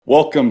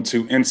Welcome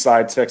to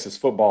Inside Texas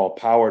Football,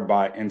 powered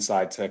by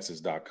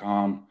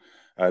InsideTexas.com.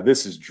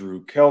 This is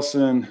Drew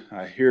Kelson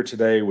here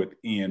today with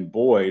Ian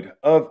Boyd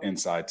of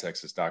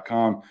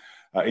InsideTexas.com.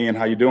 Ian,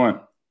 how you doing?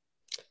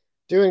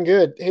 Doing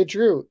good. Hey,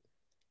 Drew,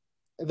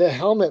 the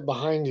helmet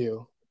behind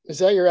you, is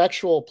that your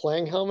actual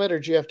playing helmet or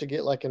do you have to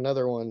get like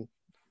another one?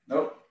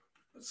 Nope.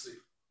 Let's see.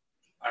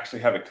 I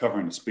actually have it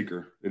covering the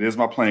speaker. It is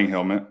my playing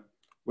helmet.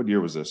 What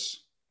year was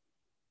this?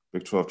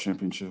 Big 12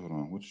 championship. Hold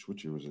on.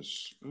 Which year was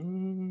this?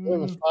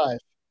 Five.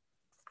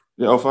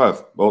 Yeah,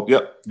 05. Well,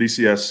 yep,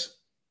 BCS.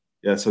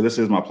 Yeah, so this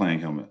is my playing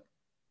helmet.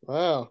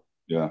 Wow.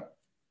 Yeah.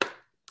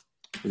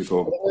 Pretty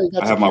cool.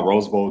 Oh, I have my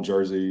Rose Bowl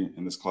jersey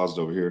in this closet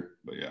over here.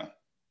 But yeah.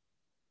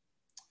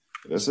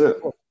 That's it.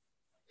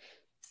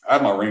 I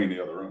have my ring in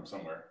the other room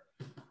somewhere.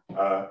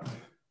 I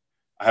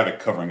have it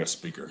covering a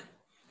speaker.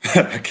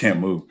 I can't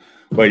move.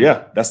 But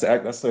yeah, that's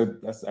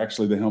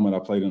actually the helmet I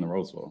played in the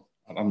Rose Bowl.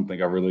 I don't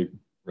think I really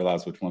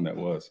realized which one that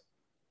was.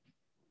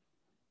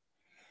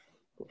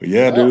 But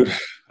yeah, wow.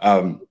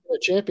 Dude.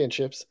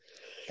 Championships.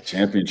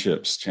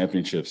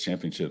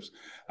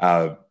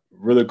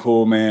 Really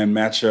cool, man,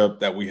 matchup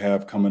that we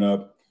have coming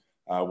up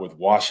with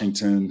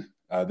Washington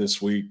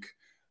this week.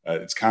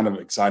 It's kind of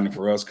exciting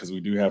for us because we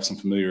do have some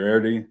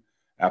familiarity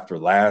after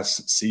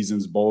last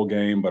season's bowl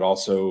game, but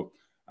also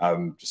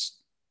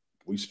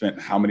we've spent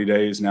how many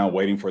days now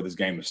waiting for this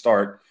game to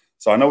start.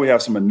 So I know we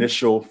have some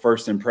initial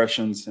first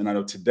impressions, and I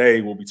know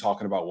today we'll be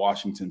talking about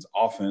Washington's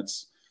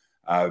offense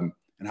and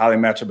how they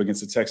match up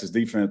against the Texas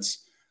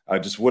defense.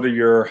 Just what are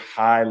your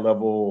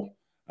high-level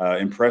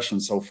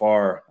impressions so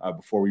far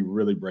before we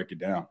really break it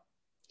down?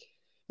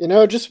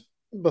 Just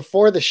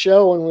before the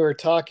show when we were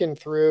talking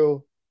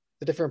through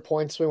the different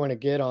points we want to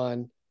get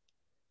on,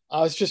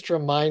 I was just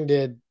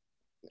reminded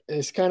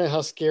it's kind of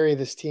how scary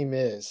this team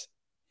is.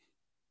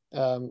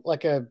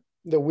 The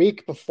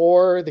week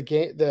before the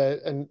game,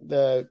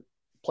 the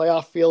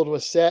playoff field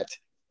was set,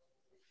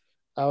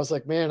 I was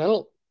like, man, I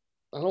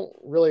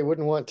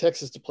wouldn't want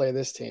Texas to play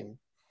this team.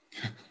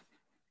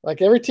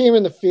 Like every team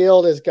in the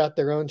field has got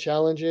their own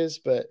challenges,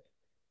 but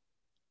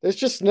there's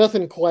just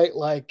nothing quite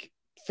like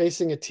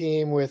facing a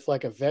team with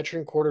like a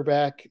veteran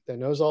quarterback that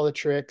knows all the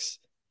tricks,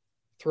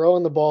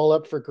 throwing the ball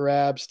up for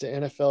grabs to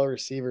NFL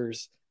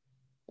receivers.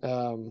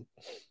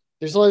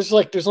 There's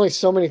only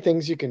so many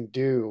things you can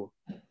do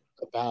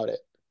about it.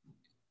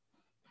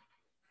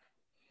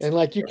 And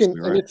like you can,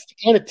 and it's the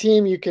kind of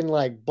team you can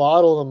like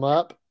bottle them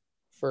up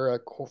for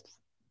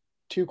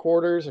 2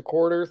 quarters, a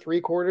quarter,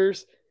 3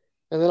 quarters,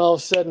 and then all of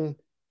a sudden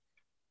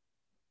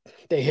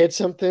they hit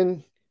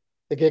something,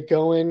 they get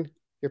going,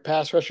 your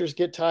pass rushers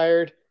get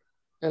tired,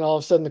 and all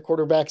of a sudden the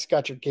quarterback's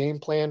got your game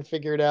plan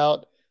figured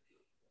out.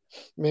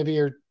 Maybe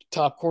your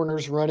top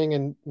corner's running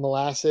in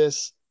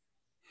molasses.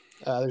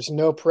 There's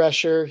no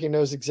pressure. He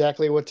knows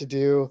exactly what to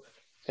do,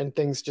 and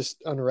things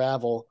just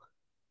unravel.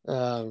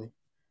 I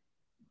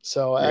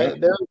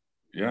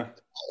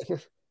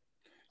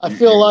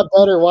feel a lot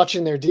better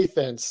watching their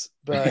defense,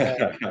 but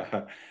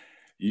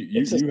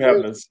you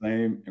have the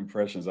same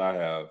impressions I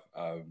have.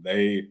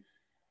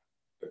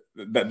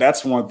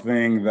 That's one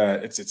thing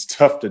that it's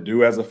tough to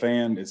do as a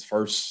fan is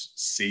first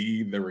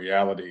see the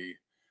reality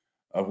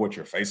of what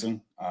you're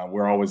facing.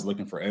 We're always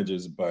looking for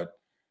edges, but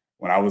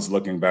when I was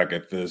looking back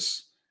at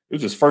this, it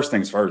was just first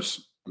things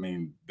first. I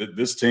mean,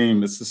 this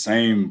team, it's the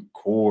same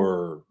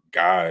core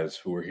guys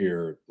who were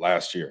here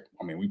last year.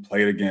 I mean, we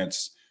played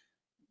against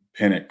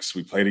Penix,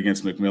 we played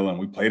against McMillan,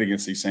 we played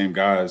against these same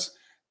guys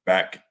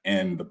back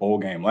in the bowl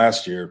game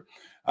last year.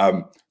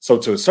 So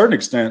to a certain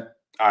extent,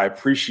 I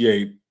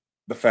appreciate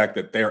the fact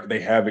that they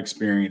have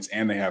experience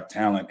and they have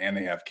talent and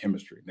they have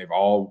chemistry. They've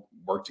all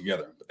worked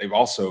together, but they've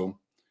also,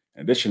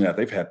 in addition to that,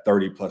 they've had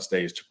 30 plus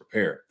days to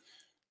prepare.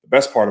 The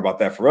best part about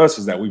that for us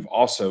is that we've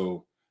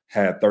also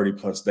had 30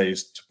 plus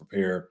days to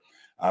prepare.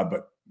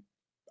 But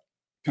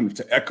kind of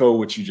to echo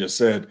what you just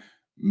said,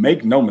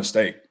 make no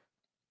mistake,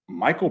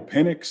 Michael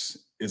Penix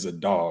is a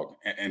dog.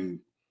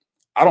 And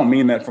I don't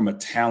mean that from a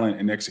talent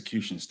and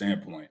execution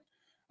standpoint.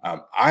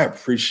 I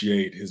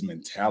appreciate his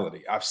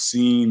mentality. I've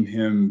seen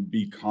him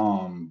be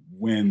calm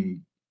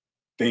when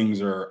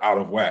things are out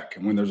of whack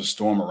and when there's a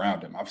storm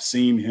around him. I've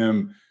seen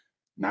him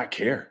not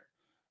care.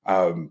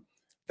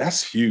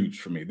 That's huge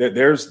for me.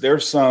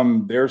 There's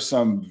some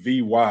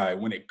VY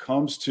when it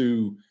comes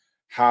to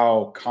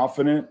how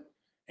confident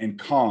and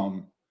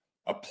calm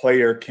a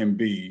player can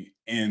be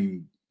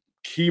in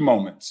key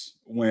moments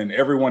when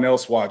everyone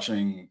else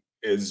watching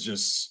is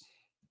just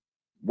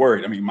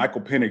worried. I mean,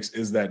 Michael Penix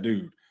is that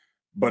dude.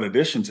 But in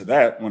addition to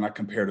that, when I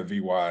compare to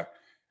VY,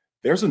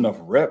 there's enough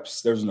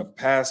reps, there's enough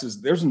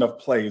passes, there's enough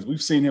plays.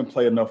 We've seen him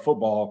play enough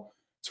football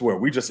to where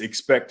we just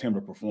expect him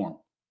to perform.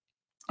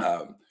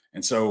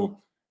 And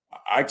so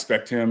I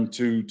expect him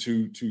to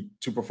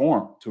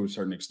perform to a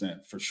certain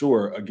extent, for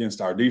sure,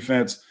 against our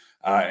defense.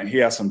 And he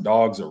has some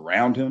dogs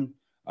around him.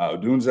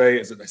 Odunze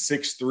is a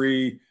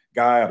 6'3"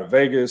 guy out of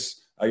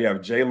Vegas. You have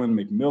Jalen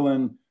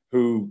McMillan,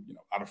 who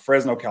out of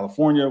Fresno,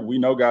 California. We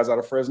know guys out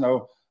of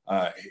Fresno.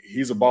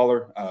 He's a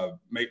baller.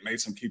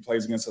 Made some key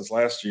plays against us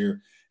last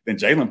year. Then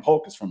Jalen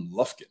Polk is from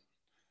Lufkin.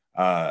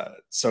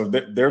 So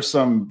there's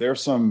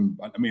some.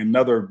 I mean,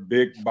 another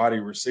big body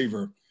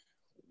receiver.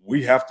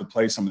 We have to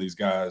play some of these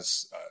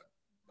guys.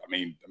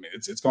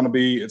 It's going to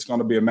be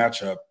a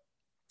matchup.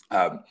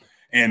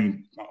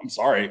 And I'm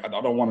sorry, I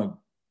don't want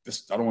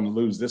to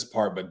lose this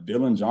part, but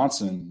Dylan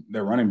Johnson,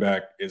 their running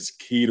back, is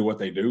key to what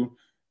they do.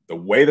 The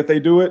way that they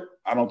do it,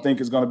 I don't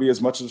think is going to be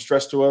as much of a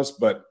stress to us,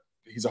 but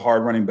he's a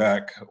hard running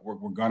back.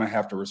 We're going to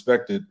have to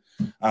respect it.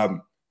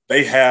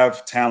 They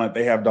have talent,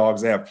 they have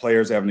dogs, they have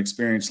players, they have an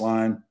experienced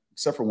line,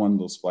 except for one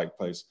little spike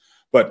place.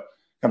 But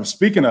kind of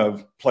speaking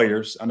of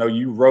players, I know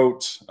you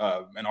wrote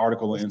an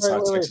article at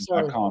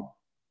InsideTexas.com.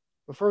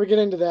 Before we get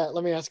into that,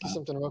 let me ask you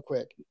something real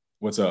quick.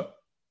 What's up?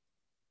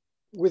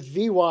 With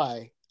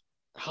VY,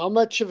 how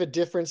much of a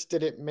difference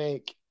did it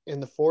make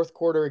in the fourth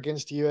quarter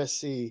against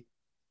USC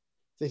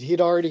that he'd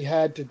already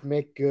had to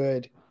make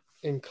good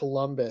in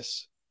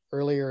Columbus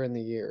earlier in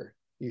the year,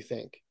 you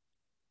think?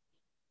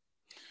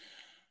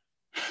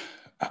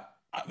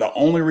 The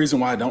only reason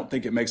why I don't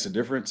think it makes a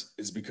difference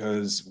is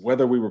because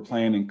whether we were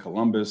playing in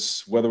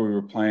Columbus, whether we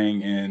were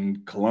playing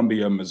in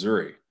Columbia,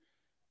 Missouri,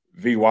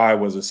 VY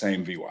was the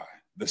same VY.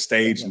 The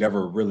stage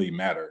never really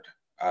mattered,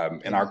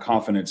 and our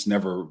confidence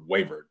never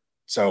wavered.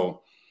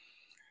 So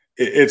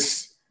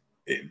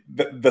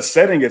the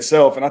setting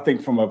itself, and I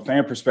think from a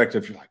fan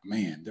perspective, you're like,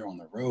 man, they're on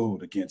the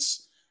road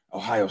against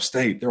Ohio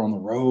State. They're on the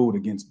road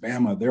against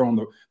Bama.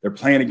 They're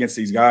playing against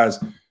these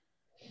guys.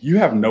 You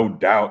have no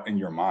doubt in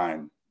your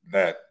mind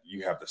that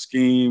you have the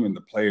scheme and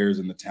the players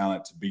and the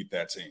talent to beat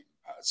that team.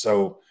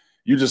 So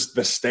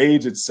the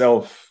stage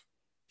itself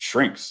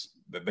shrinks.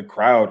 The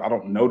crowd, I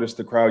don't notice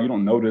the crowd. You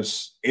don't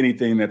notice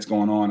anything that's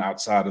going on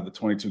outside of the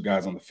 22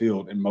 guys on the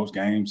field in most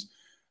games.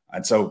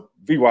 And so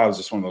VY was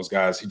just one of those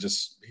guys. He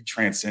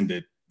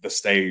transcended the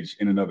stage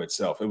in and of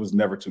itself. It was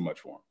never too much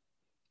for him.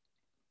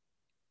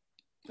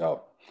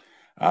 So,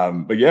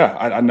 but yeah,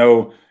 I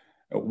know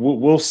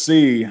we'll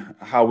see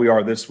how we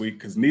are this week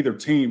because neither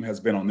team has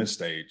been on this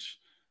stage.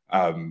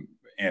 And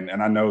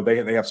I know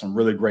they have some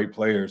really great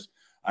players.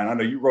 And I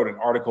know you wrote an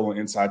article on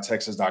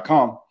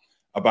InsideTexas.com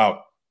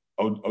about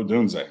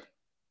Odunze.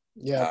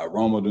 Yeah.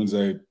 Rome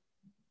Odunze,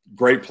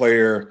 great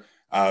player.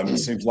 It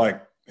seems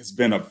like it's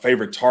been a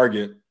favorite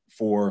target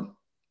for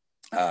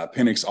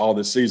Penix all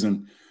this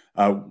season.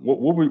 What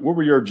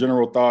were your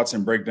general thoughts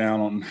and breakdown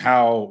on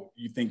how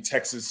you think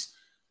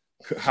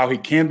how he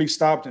can be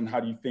stopped, and how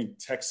do you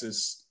think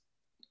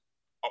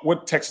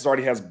what Texas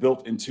already has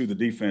built into the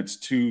defense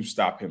to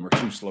stop him or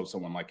to slow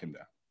someone like him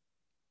down?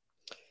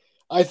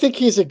 I think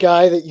he's a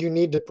guy that you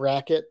need to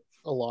bracket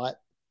a lot.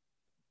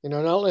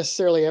 Not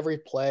necessarily every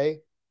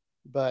play,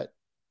 but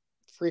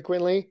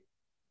frequently,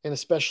 and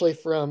especially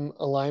from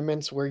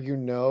alignments where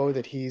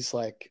that he's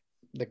like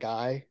the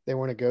guy they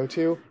want to go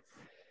to.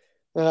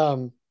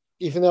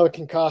 Even though it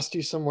can cost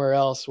you somewhere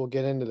else, we'll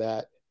get into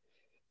that.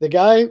 The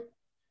guy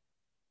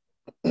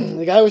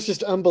was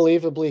just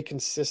unbelievably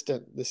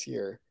consistent this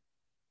year.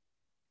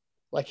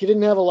 Like, he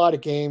didn't have a lot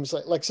of games.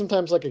 Like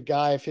sometimes, like, a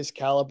guy of his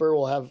caliber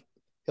he'll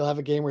have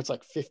a game where it's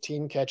like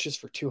 15 catches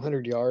for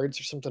 200 yards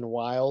or something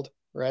wild,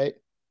 right?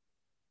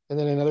 And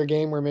then another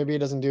game where maybe he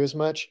doesn't do as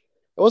much.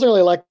 It wasn't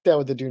really like that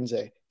with the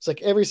Dunze. It's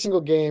like every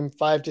single game,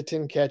 5 to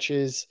 10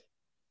 catches,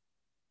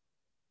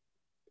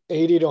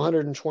 80 to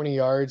 120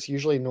 yards,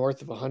 usually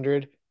north of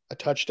 100, a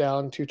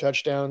touchdown, 2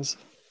 touchdowns.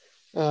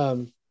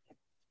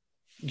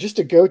 Just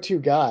a go-to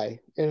guy,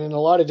 and in a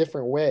lot of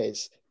different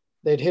ways.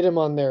 They'd hit him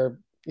on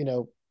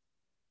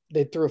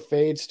they'd throw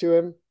fades to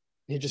him.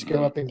 He'd just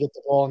go up and get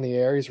the ball in the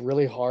air. He's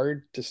really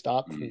hard to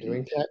stop from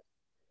doing that.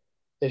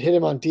 They'd hit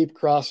him on deep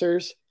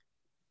crossers.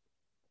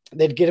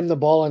 They'd get him the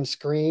ball on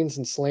screens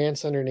and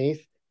slants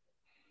underneath.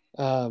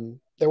 There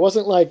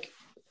wasn't like,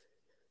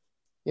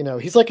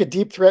 he's like a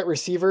deep threat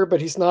receiver, but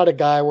he's not a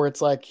guy where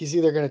it's like he's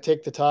either going to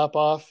take the top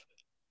off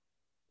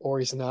or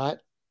he's not.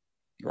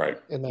 Right.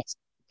 And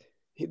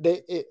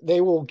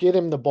they will get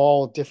him the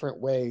ball different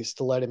ways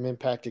to let him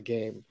impact a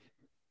game.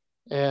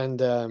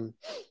 And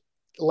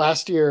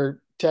last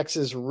year,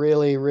 Texas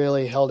really,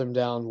 really held him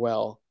down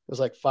well. It was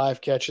like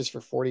 5 catches for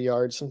 40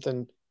 yards,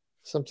 something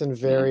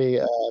very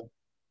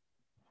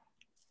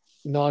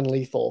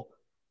non-lethal.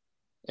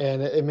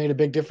 And it made a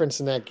big difference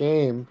in that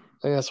game.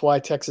 And that's why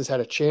Texas had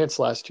a chance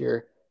last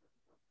year.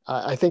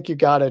 I think you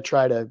got to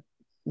try to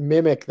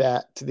mimic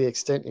that to the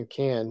extent you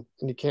can,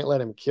 and you can't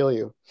let him kill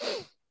you.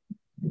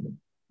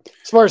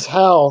 As far as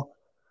how,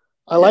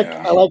 I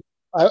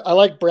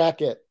like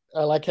bracket.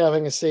 I like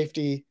having a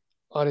safety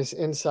on his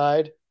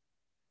inside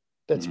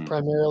that's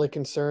primarily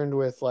concerned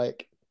with,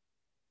 like,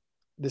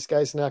 this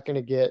guy's not going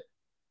to get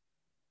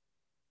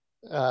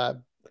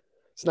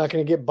it's not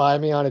going to get by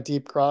me on a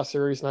deep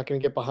crosser. He's not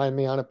going to get behind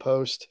me on a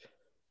post.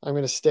 I'm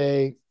going to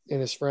stay in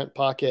his front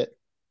pocket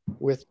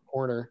with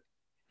corner.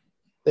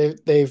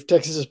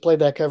 Texas has played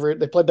that coverage.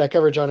 They played that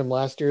coverage on him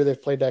last year. They've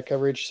played that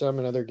coverage some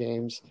in other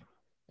games,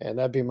 and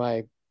that'd be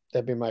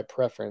my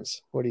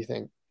preference. What do you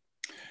think?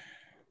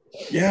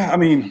 Yeah, I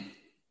mean,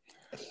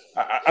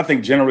 I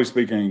think generally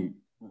speaking,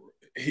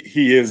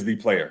 he is the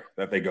player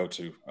that they go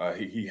to.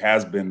 He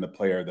has been the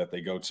player that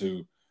they go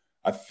to.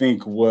 I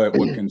think what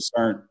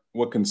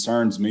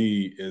concerns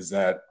me is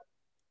that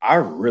I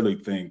really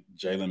think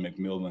Jalen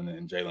McMillan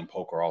and Jalen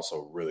Polk are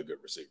also really good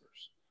receivers.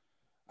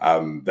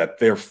 That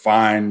they're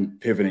fine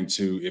pivoting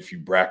to if you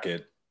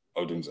bracket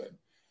Odunze.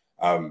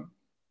 I'm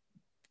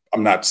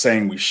not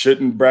saying we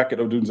shouldn't bracket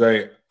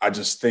Odunze. I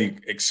just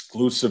think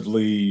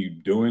exclusively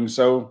doing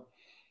so,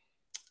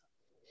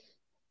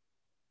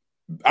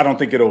 I don't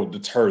think it'll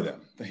deter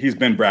them. He's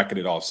been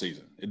bracketed all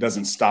season. It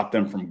doesn't stop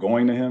them from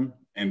going to him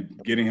and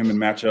getting him in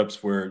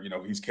matchups where,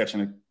 he's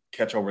catching a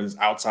catch over his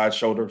outside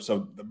shoulder.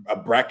 So a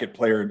bracket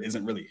player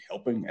isn't really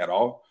helping at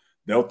all.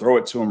 They'll throw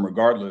it to him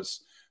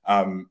regardless,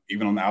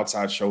 even on the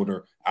outside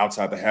shoulder,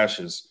 outside the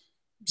hashes.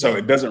 So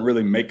it doesn't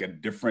really make a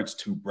difference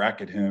to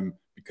bracket him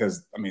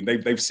because,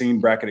 they've seen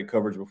bracketed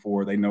coverage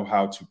before. They know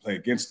how to play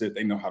against it.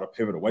 They know how to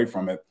pivot away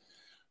from it.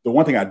 The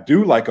one thing I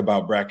do like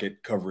about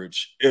bracket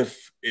coverage,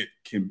 if it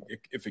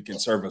can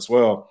serve us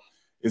well,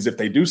 is if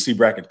they do see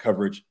bracket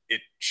coverage,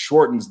 it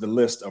shortens the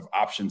list of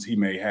options he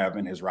may have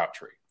in his route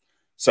tree.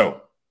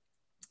 So,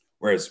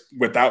 whereas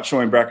without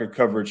showing bracket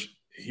coverage,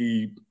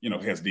 he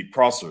has deep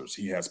crossers,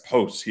 he has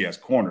posts, he has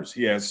corners,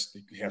 he has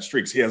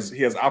streaks, he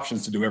has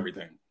options to do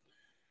everything.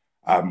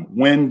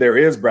 When there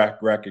is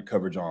bracket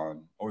coverage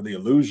on, or the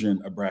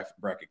illusion of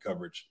bracket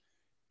coverage,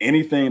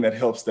 anything that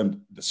helps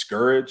them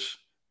discourage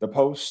the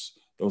posts,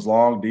 those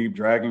long, deep,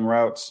 dragging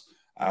routes,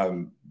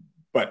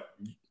 but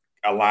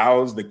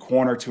allows the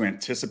corner to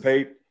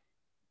anticipate,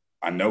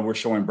 I know we're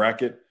showing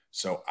bracket,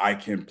 so I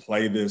can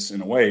play this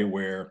in a way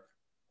where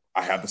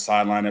I have the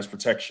sideline as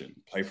protection,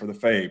 play for the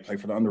fade, play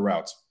for the under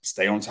routes,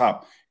 stay on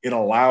top. It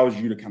allows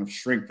you to kind of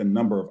shrink the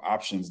number of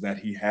options that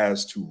he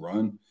has to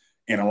run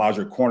and allows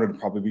your corner to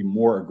probably be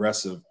more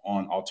aggressive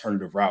on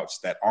alternative routes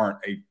that aren't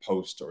a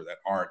post or that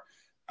aren't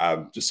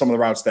just some of the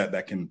routes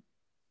that can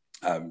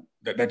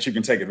that you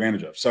can take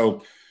advantage of.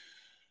 So,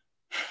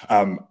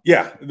 I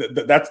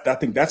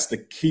think that's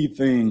the key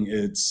thing.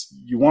 It's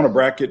you want to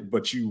bracket,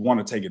 but you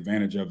want to take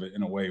advantage of it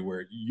in a way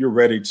where you're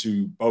ready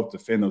to both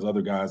defend those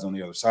other guys on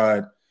the other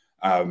side,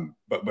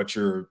 but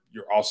you're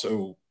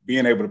also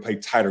being able to play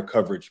tighter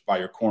coverage by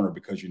your corner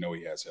because he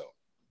has help.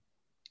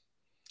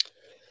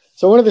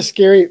 So one of the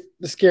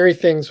scary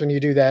things when you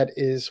do that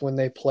is when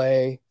they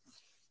play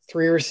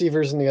three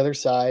receivers on the other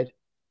side,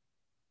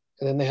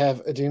 and then they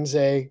have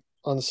Odunze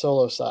on the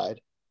solo side.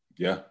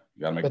 Yeah,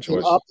 you gotta make a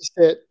choice. The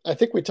opposite, I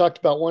think we talked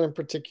about one in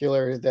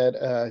particular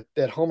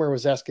that Homer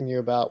was asking you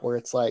about, where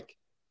it's like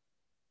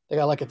they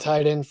got like a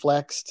tight end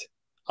flexed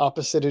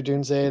opposite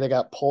Odunze. They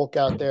got Polk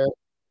out there,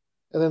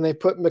 and then they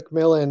put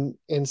McMillan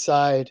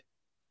inside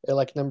at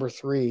like number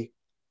 3,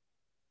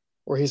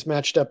 where he's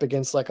matched up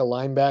against like a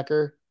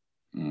linebacker,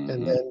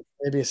 and then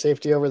maybe a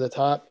safety over the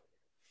top,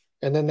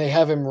 and then they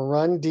have him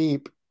run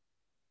deep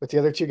with the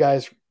other two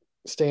guys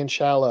staying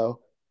shallow.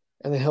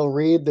 And then he'll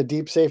read the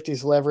deep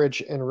safety's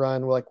leverage and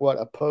run like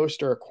a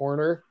post or a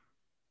corner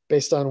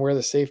based on where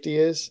the safety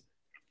is.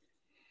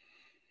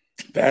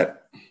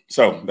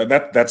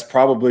 That's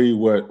probably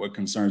what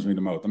concerns me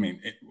the most.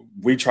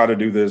 We try to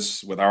do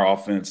this with our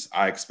offense.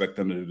 I expect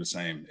them to do the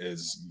same,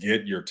 is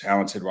get your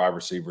talented wide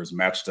receivers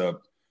matched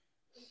up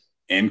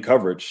in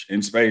coverage,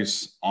 in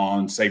space,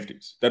 on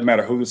safeties. Doesn't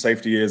matter who the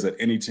safety is at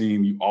any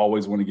team. You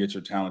always want to get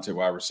your talented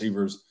wide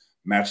receivers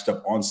matched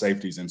up on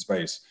safeties in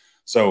space.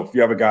 So if you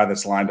have a guy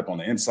that's lined up on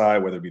the inside,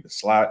 whether it be the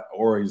slot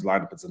or he's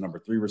lined up as a number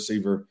 3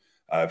 receiver,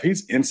 if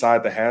he's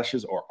inside the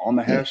hashes or on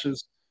the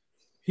hashes,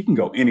 he can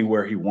go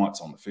anywhere he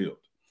wants on the field.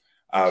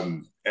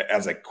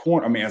 As a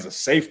corner, as a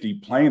safety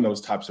playing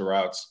those types of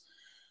routes,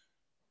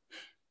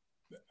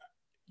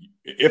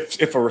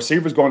 if a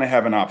receiver is going to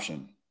have an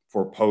option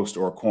for a post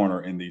or a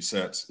corner in these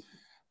sets,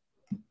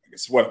 I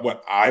guess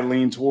what I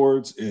lean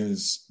towards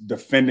is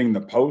defending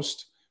the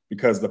post,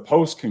 because the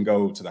post can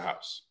go to the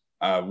house.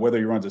 Whether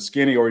he runs a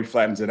skinny or he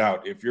flattens it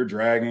out, if you're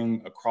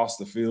dragging across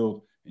the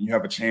field and you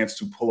have a chance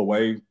to pull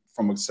away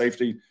from a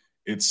safety,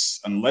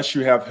 it's unless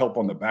you have help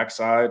on the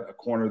backside, a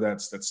corner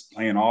that's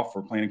playing off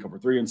or playing in cover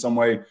 3 in some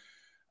way,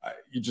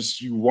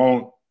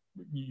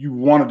 you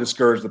want to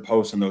discourage the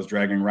post in those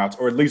dragging routes,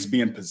 or at least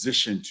be in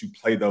position to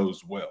play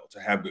those well,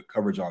 to have good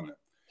coverage on them.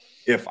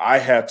 If I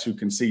had to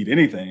concede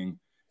anything,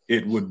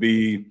 it would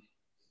be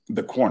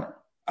the corner.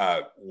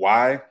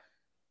 Why?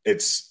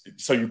 It's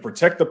so you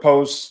protect the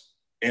post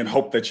and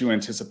hope that you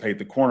anticipate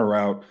the corner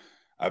route,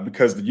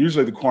 because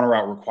usually the corner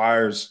route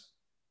requires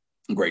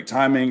great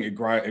timing. It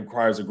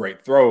requires a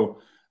great throw,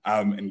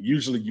 and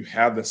usually you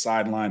have the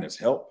sideline as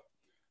help.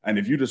 And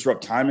if you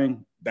disrupt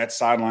timing, that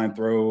sideline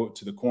throw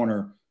to the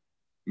corner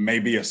may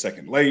be a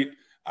second late.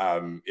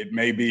 It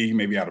may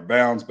be out of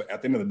bounds, but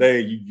at the end of the day,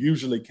 you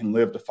usually can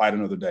live to fight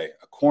another day.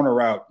 A corner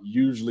route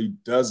usually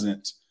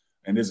doesn't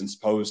and isn't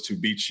supposed to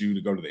beat you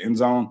to go to the end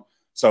zone.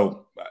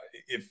 So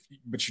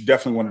but you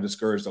definitely want to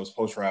discourage those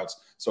post routes.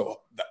 So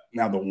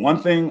now the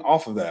one thing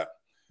off of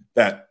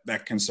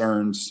that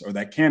concerns, or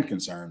that can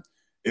concern,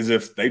 is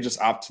if they just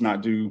opt to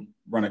not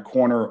run a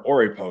corner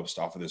or a post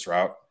off of this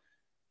route.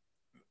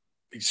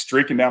 he's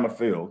streaking down the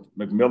field.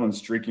 McMillan's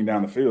streaking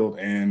down the field,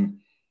 and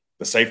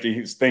the safety,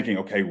 he's thinking,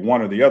 okay,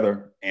 one or the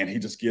other, and he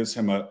just gives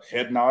him a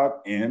head nod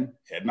in,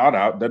 head nod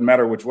out, doesn't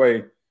matter which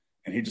way,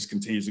 and he just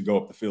continues to go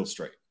up the field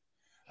straight.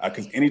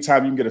 Because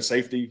anytime you can get a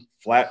safety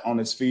flat on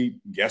his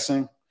feet,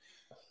 guessing,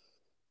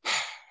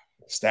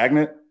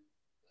 stagnant,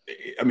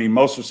 I mean,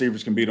 most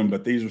receivers can beat him,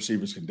 but these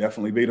receivers can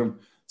definitely beat him.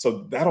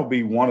 So that'll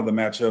be one of the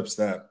matchups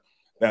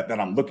that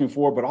I'm looking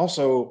for. But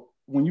also,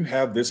 when you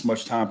have this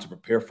much time to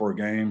prepare for a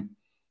game,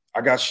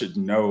 our guys should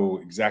know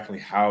exactly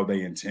how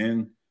they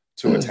intend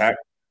to attack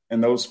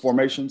in those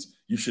formations.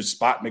 You should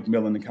spot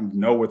McMillan and kind of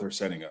know what they're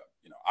setting up.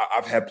 You know,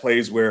 I've had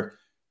plays where,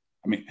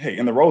 I mean, hey,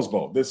 in the Rose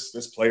Bowl,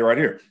 this play right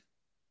here,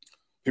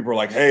 people are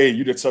like, hey,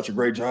 you did such a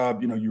great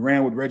job. You know, you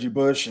ran with Reggie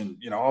Bush and,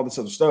 you know, all this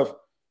other stuff.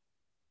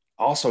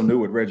 I also knew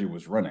what Reggie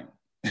was running.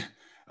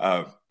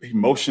 He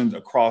motioned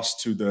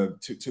across to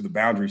the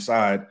boundary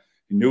side.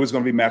 He knew it was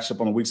going to be matched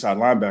up on a weak side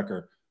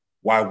linebacker.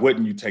 Why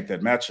wouldn't you take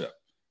that matchup?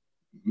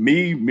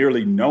 Me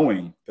merely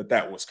knowing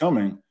that was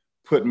coming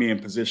put me in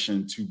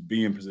position to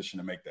be in position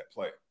to make that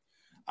play.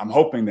 I'm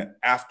hoping that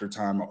after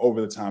time or over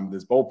the time of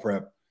this bowl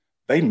prep,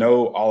 they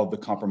know all of the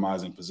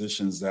compromising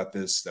positions that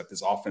this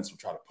offense will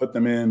try to put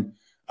them in.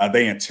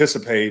 They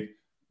anticipate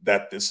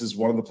that this is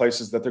one of the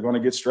places that they're going to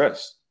get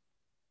stressed.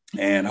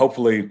 And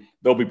hopefully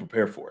they'll be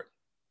prepared for it.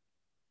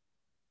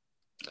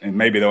 And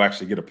maybe they'll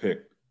actually get a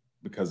pick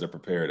because they're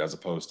prepared as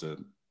opposed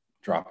to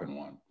dropping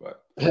one.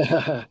 But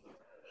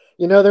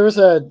you know, there was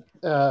a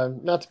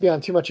not to be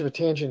on too much of a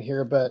tangent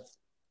here, but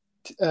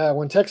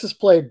when Texas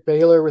played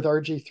Baylor with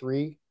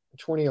RG3 in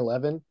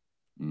 2011,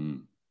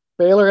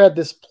 Baylor had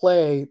this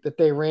play that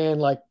they ran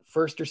like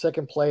first or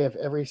second play of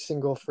every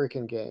single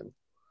freaking game,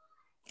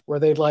 where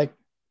they'd like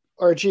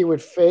RG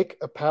would fake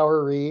a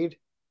power read,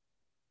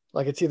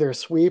 like it's either a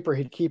sweep or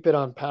he'd keep it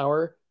on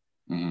power.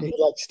 He'd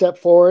like step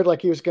forward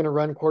like he was going to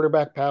run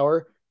quarterback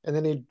power, and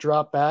then he'd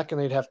drop back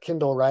and they'd have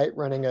Kendall Wright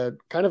running a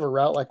kind of a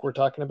route like we're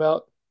talking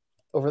about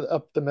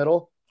up the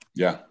middle.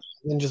 Yeah.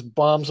 And then just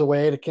bombs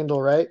away to Kendall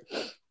Wright.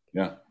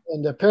 Yeah.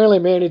 And apparently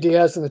Manny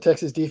Diaz in the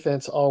Texas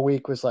defense all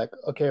week was like,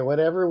 okay,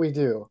 whatever we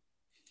do,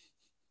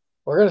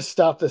 we're going to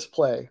stop this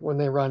play when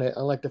they run it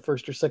on like the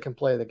first or second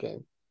play of the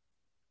game.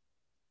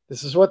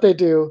 This is what they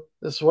do.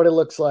 This is what it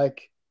looks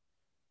like.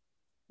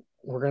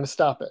 We're going to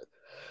stop it.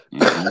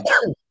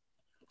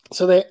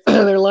 So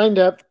they're lined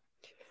up.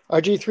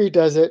 RG3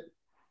 does it.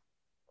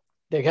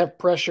 They have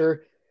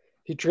pressure.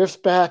 He drifts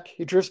back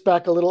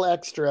a little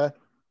extra,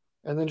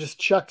 and then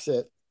just chucks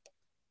it.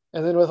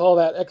 And then with all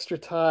that extra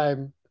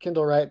time,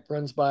 Kendall Wright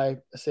runs by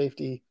a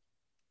safety,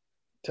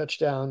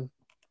 touchdown,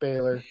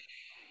 Baylor.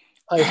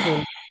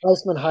 Heisman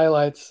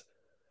highlights.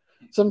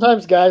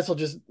 Sometimes guys they'll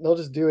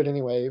just do it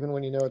anyway, even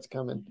when you know it's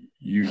coming.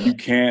 You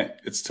can't.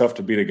 It's tough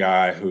to beat a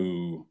guy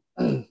who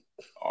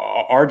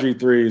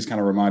RG3 is kind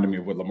of reminding me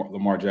of what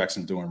Lamar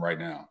Jackson's doing right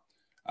now.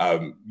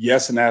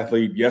 Yes, an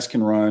athlete, yes,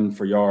 can run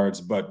for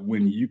yards, but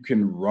when you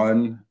can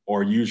run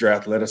or use your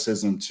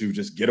athleticism to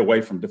just get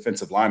away from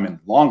defensive linemen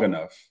long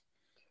enough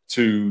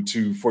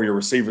to for your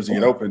receivers to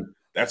get open,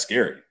 that's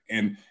scary.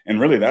 And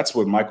really, that's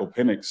what Michael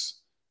Penix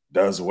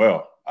does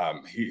well.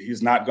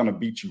 He's not going to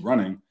beat you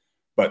running,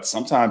 but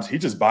sometimes he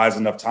just buys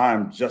enough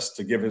time just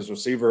to give his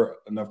receiver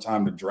enough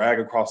time to drag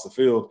across the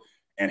field,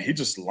 and he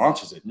just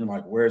launches it. And you're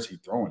like, where is he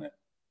throwing it?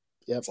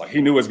 Yep. It's like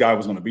he knew his guy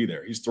was going to be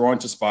there. He's throwing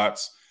to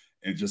spots,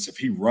 and just if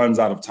he runs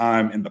out of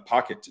time in the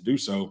pocket to do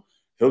so,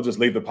 he'll just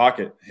leave the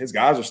pocket. His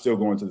guys are still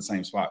going to the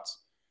same spots.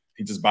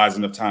 He just buys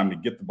enough time to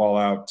get the ball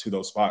out to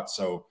those spots.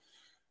 So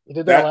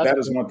that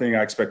is one thing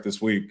I expect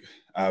this week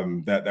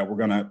that we're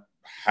going to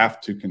have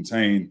to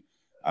contain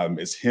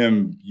is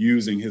him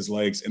using his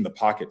legs in the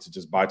pocket to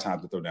just buy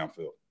time to throw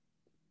downfield.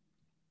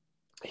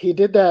 He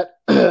did that.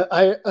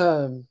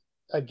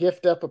 I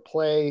gift up a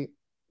play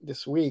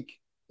this week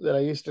that I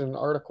used in an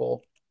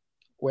article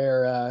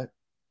where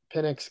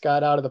Penix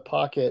got out of the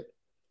pocket,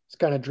 just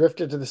kind of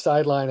drifted to the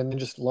sideline, and then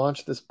just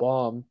launched this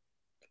bomb.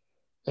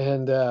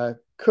 And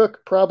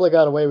Cook probably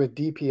got away with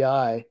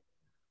DPI,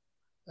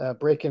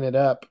 breaking it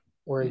up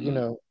where, you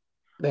know,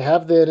 they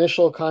have the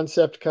initial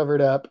concept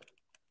covered up.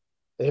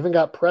 They even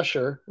got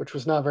pressure, which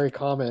was not very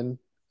common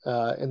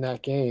in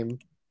that game.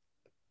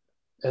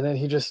 And then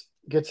he just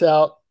gets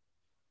out,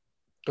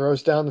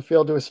 throws down the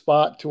field to a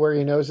spot to where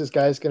he knows his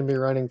guy's going to be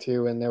running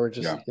to. And they were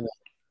just,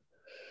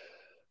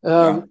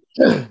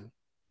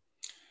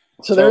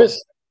 So there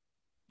is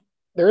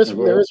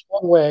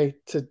one way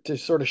to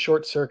sort of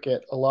short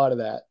circuit a lot of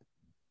that.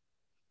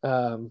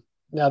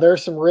 Now there are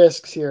some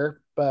risks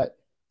here, but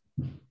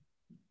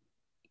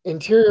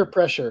interior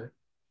pressure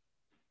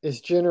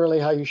is generally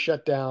how you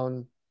shut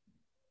down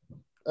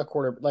a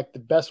quarterback. Like the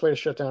best way to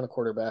shut down a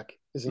quarterback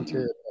is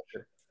interior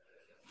pressure.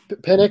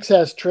 Penix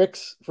has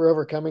tricks for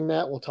overcoming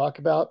that. We'll talk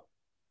about,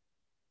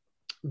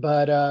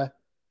 but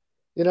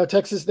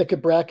Texas, they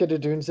could bracket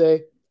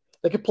Adunze.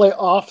 They could play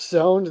off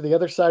zone to the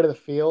other side of the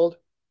field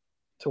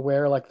to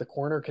where like the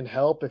corner can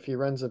help if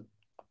the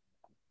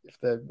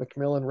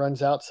McMillan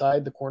runs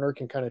outside, the corner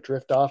can kind of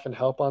drift off and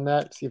help on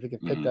that, see if he can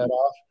pick that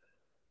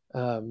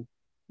off.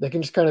 They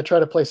can just kind of try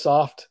to play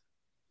soft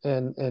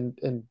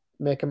and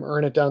make him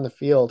earn it down the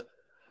field.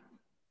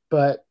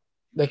 But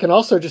they can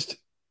also just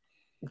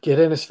get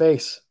in his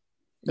face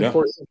and Yeah.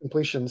 force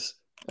completions.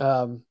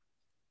 The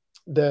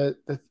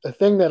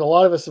thing that a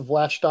lot of us have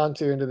latched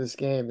onto into this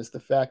game is the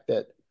fact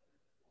that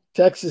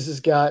Texas has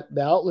got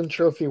the Outland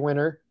Trophy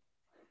winner,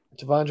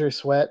 T'Vondre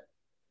Sweat.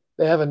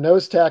 They have a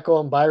nose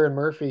tackle in Byron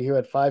Murphy, who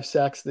had 5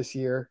 sacks this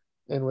year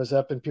and was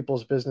up in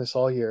people's business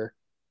all year.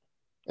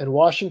 And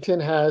Washington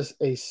has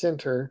a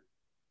center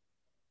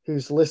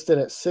who's listed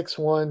at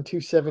 6'1",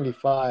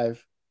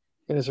 275,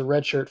 and is a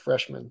redshirt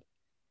freshman.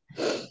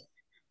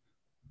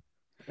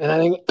 And I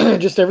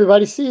think just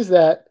everybody sees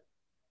that,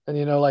 and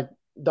like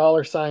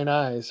 $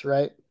 eyes,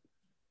 right?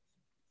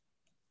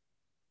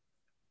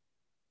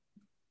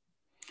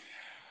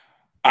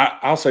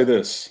 I'll say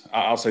this.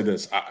 I'll say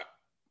this.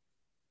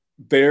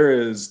 There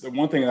is the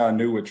one thing that I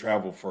knew would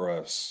travel for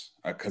us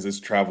because it's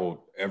traveled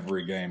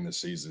every game this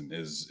season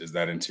is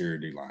that interior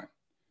D line.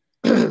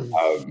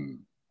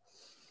 Um,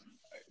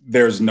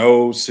 there's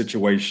no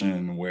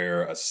situation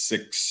where a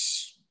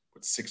 6'1",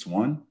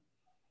 6'1"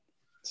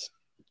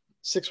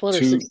 or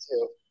two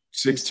 6'2"?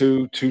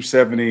 6'2",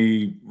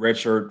 270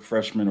 redshirt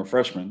freshman or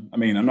freshman. I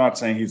mean, I'm not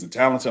saying he's a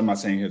talented. I'm not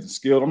saying he isn't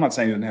skilled. I'm not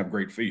saying he doesn't have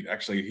great feet.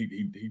 Actually,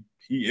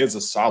 he is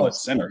a solid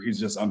center. He's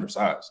just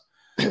undersized.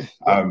 Yeah.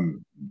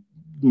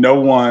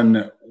 No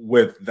one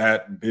with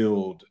that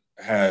build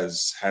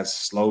has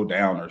slowed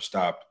down or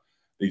stopped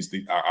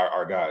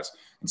our guys.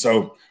 And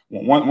so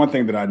one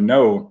thing that I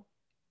know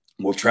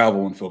will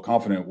travel and feel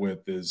confident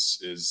with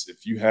is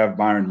if you have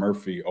Byron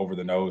Murphy over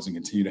the nose and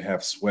continue to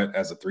have Sweat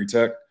as a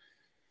 3-tech,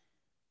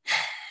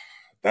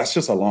 that's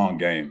just a long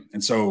game.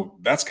 And so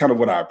that's kind of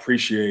what I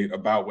appreciate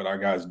about what our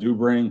guys do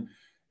bring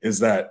is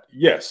that,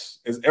 yes,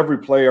 is every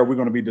play are we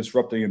going to be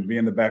disrupting and be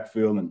in the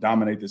backfield and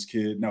dominate this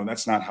kid? No,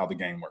 that's not how the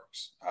game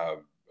works.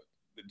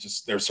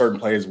 Just there are certain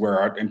plays where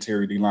our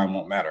interior D-line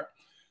won't matter.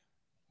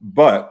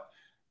 But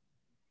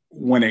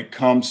when it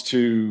comes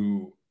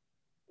to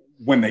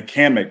when they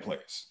can make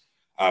plays,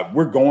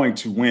 we're going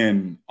to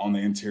win on the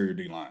interior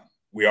D-line.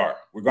 We are.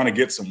 We're going to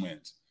get some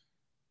wins.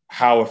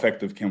 How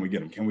effective can we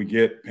get them? Can we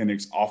get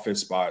Penix off his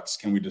spots?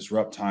 Can we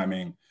disrupt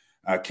timing?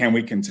 Can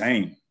we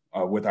contain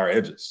with our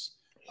edges?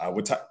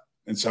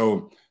 And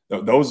so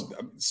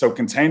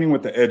containing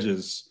with the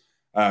edges,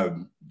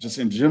 just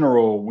in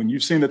general, when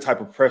you've seen the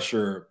type of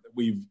pressure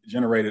we've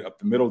generated up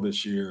the middle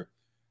this year,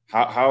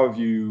 how have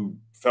you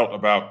felt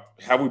about,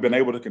 have we been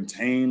able to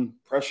contain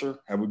pressure?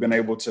 Have we been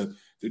able to,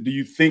 do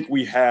you think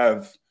we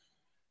have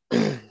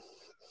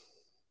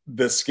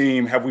the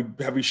scheme? Have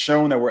we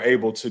shown that we're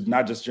able to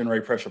not just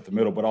generate pressure up the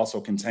middle, but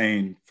also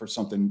contain for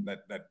something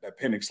that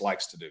Penix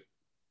likes to do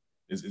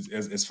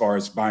as far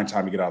as buying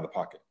time to get out of the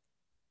pocket?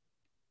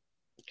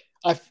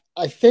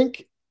 I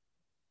think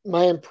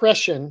my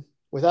impression,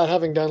 without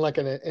having done like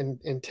an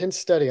intense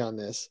study on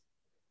this,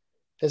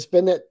 has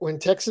been that when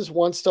Texas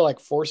wants to like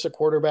force a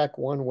quarterback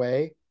one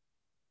way,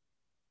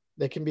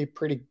 they can be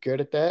pretty good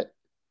at that.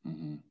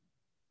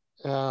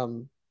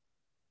 Mm-hmm.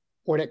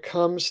 When it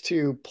comes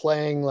to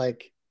playing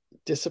like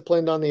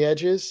disciplined on the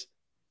edges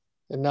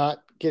and not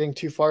getting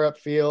too far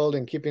upfield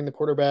and keeping the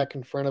quarterback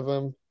in front of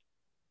them,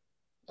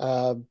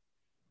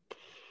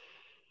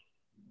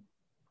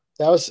 that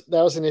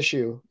was an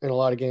issue in a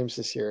lot of games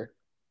this year,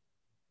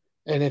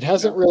 and it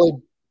hasn't really.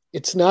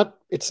 It's not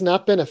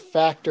been a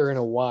factor in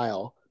a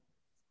while.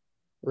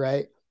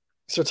 Right.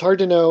 So it's hard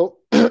to know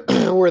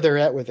where they're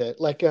at with it.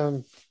 Like,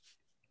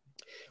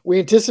 we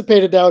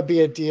anticipated that would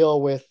be a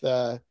deal with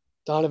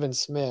Donovan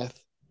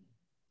Smith,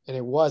 and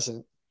it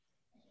wasn't.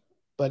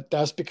 But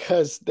that's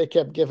because they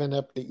kept giving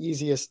up the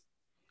easiest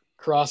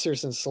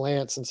crossers and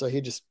slants, and so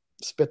he just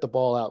spit the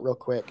ball out real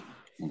quick.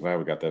 I'm glad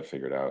we got that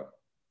figured out.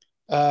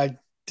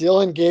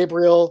 Dylan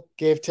Gabriel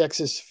gave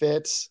Texas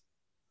fits,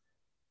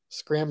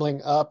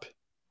 scrambling up.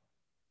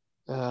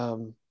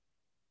 Jalen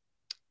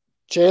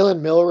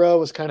Milroe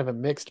was kind of a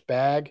mixed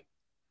bag.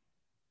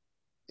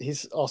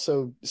 He's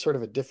also sort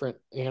of a different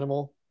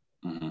animal.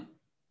 Mm-hmm.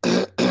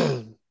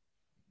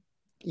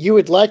 You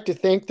would like to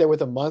think that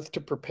with a month to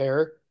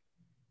prepare,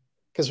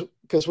 because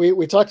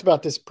we talked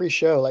about this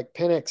pre-show, like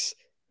Penix,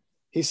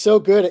 he's so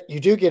good at, you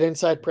do get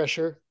inside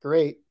pressure,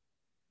 great,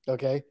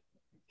 okay.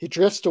 He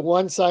drifts to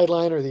one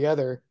sideline or the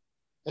other,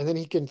 and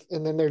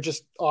then they're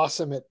just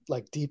awesome at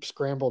like deep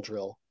scramble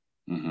drill.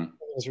 Mm-hmm.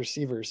 As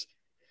receivers.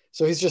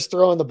 So he's just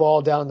throwing the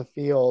ball down the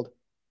field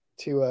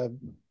to a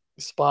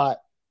spot,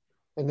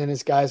 and then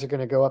his guys are going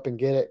to go up and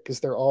get it because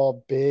they're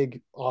all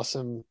big,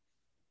 awesome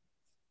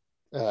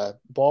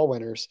ball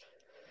winners.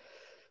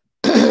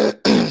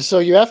 So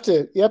you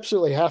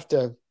absolutely have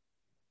to.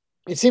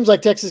 It seems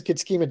like Texas could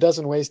scheme a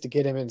dozen ways to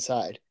get him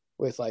inside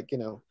with, like,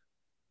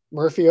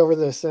 Murphy over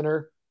the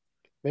center,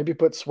 maybe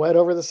put Sweat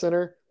over the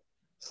center,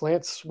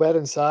 slant Sweat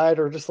inside,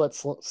 or just let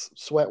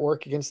Sweat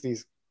work against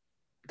these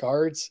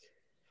guards.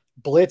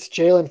 Blitz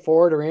Jalen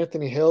Ford or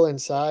Anthony Hill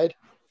inside,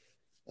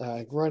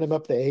 run him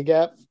up the A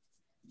gap.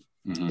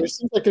 Mm-hmm. There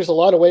seems like there's a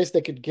lot of ways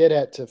they could get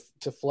at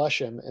to flush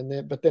him,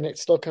 but then it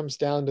still comes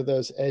down to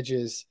those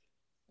edges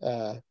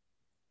uh,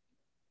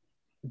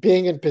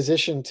 being in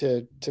position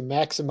to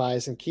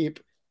maximize and keep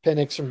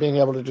Penix from being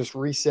able to just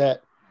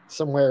reset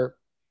somewhere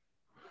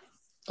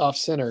off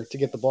center to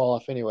get the ball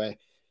off anyway.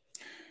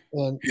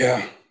 And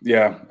Yeah,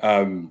 yeah.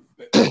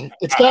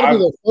 it's got to be I've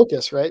their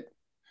focus, right?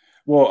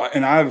 well,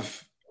 and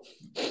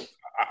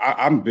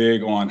I'm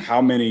big on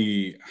how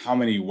many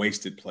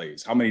wasted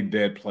plays, how many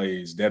dead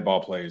plays, dead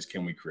ball plays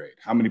can we create?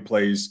 How many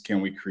plays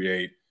can we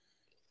create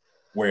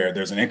where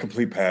there's an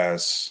incomplete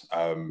pass,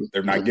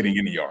 they're not getting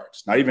any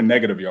yards, not even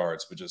negative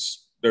yards, but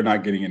just they're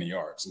not getting any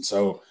yards. And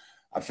so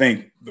I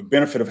think the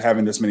benefit of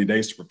having this many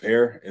days to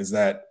prepare is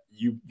that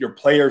your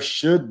players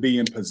should be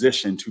in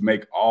position to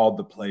make all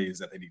the plays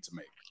that they need to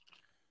make.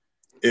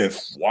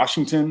 If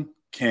Washington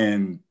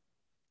can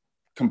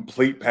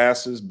complete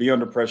passes, be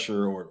under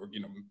pressure, or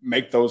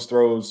make those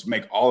throws,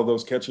 make all of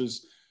those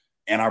catches,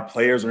 and our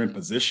players are in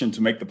position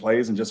to make the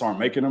plays and just aren't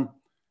making them,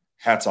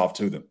 hats off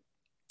to them.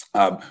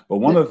 But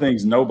one of the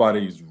things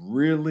nobody's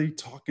really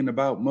talking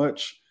about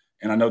much,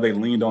 and I know they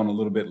leaned on a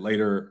little bit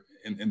later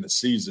in the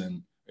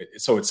season,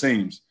 so it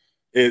seems,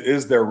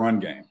 is their run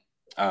game.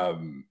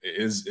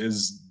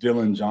 Is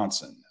Dylan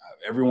Johnson.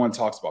 Everyone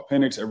talks about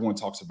Penix. Everyone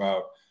talks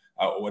about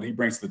what he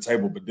brings to the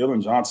table. But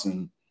Dylan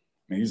Johnson,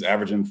 I mean, he's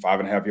averaging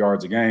 5.5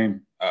 yards a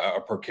game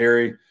per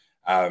carry.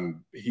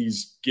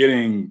 He's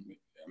getting,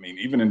 I mean,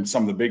 even in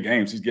some of the big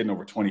games, he's getting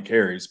over 20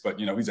 carries. But,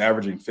 he's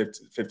averaging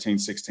 15,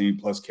 16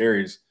 plus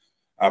carries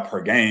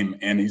per game,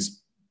 and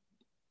he's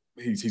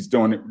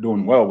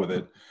doing well with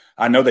it.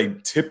 I know they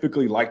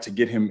typically like to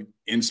get him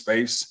in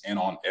space and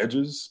on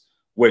edges,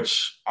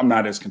 which I'm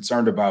not as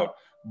concerned about.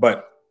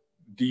 But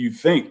do you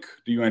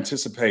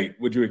anticipate,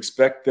 would you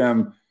expect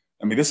them?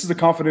 I mean, this is a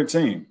confident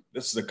team.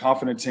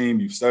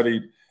 You've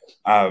studied.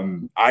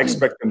 I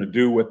expect them to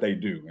do what they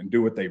do and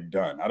do what they've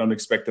done. I don't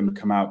expect them to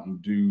come out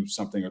and do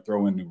something or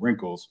throw in new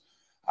wrinkles.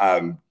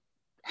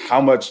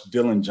 How much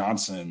Dylan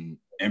Johnson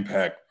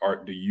impact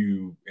do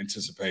you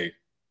anticipate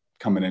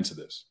coming into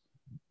this?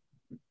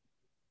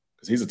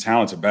 Because he's a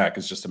talented back.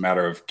 It's just a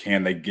matter of,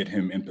 can they get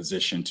him in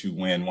position to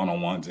win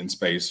one-on-ones in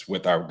space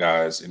with our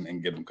guys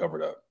and get them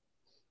covered up?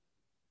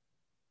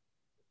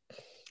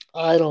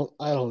 I don't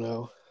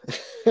know.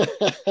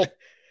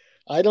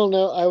 I don't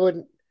know.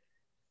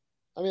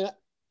 I mean,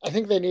 I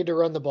think they need to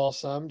run the ball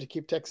some to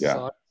keep Texas Yeah.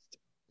 honest.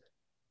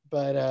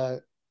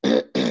 But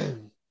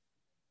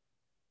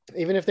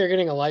even if they're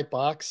getting a light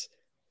box,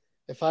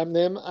 if I'm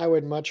them, I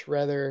would much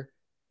rather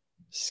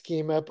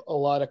scheme up a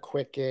lot of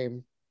quick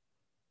game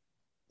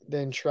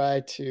than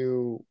try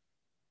to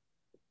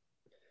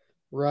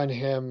run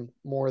him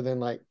more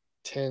than like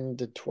 10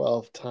 to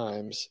 12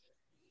 times.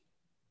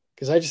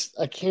 Because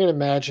I can't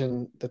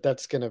imagine that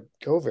that's going to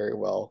go very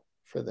well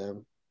for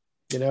them,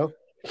 you know?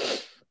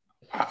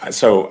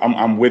 So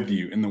I'm with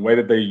you in the way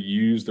that they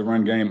use the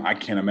run game. I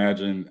can't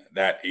imagine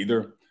that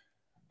either.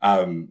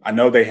 I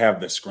know they have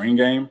the screen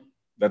game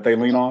that they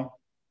lean on.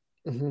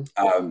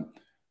 Mm-hmm.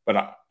 But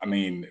I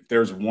mean, if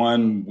there's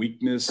one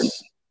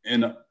weakness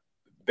in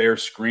their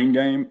screen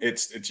game,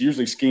 it's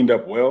usually schemed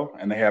up well,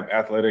 and they have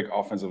athletic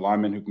offensive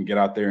linemen who can get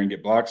out there and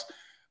get blocks.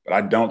 But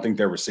I don't think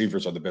their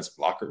receivers are the best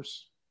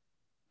blockers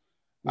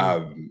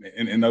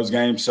in those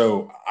games.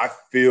 So I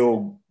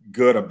feel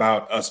good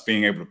about us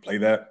being able to play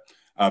that,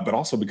 but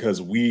also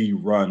because we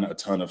run a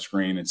ton of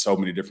screen in so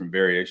many different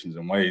variations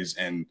and ways.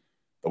 And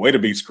the way to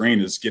beat screen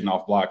is getting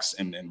off blocks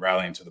and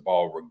rallying to the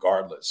ball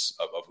regardless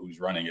of who's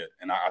running it.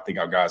 And I think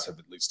our guys have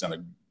at least done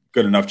a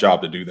good enough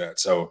job to do that.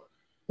 So,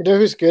 you know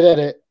who's good at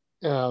it?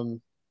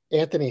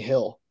 Anthony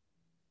Hill.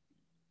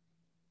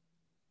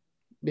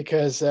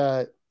 Because,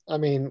 I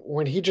mean,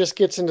 when he just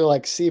gets into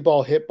like see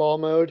ball, hit ball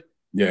mode,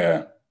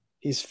 yeah,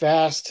 he's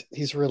fast,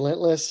 he's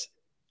relentless,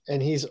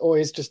 and he's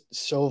always just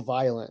so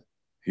violent.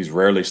 he's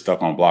rarely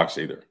stuck on blocks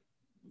either.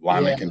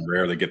 Linemen can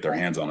rarely get their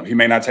hands on him. He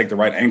may not take the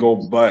right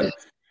angle, but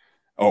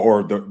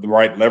or the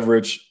right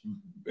leverage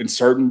in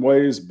certain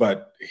ways,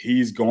 but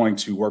he's going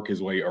to work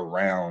his way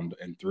around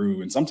and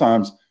through. And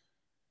sometimes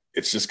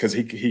it's just because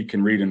he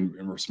can read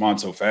and respond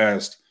so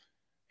fast,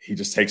 he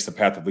just takes the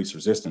path of least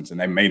resistance, and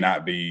they may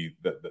not be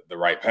the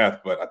right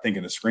path. But I think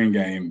in the screen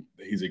game,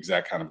 he's the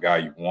exact kind of guy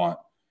you want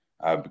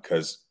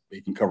because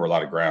he can cover a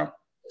lot of ground.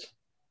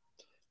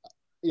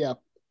 Yeah.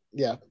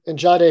 And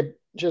Jade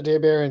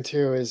Barron,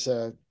 too, is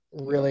a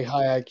really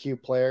high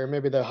IQ player,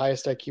 maybe the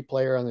highest IQ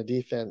player on the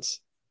defense.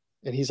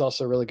 And he's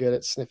also really good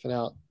at sniffing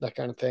out that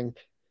kind of thing.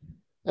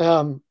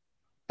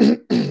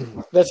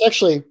 That's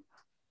actually,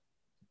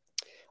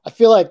 I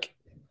feel like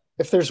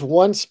if there's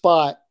one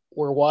spot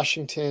where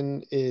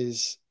Washington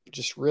is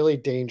just really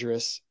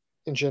dangerous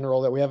in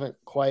general that we haven't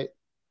quite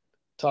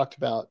talked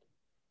about,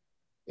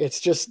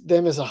 it's just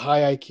them as a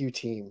high IQ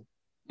team.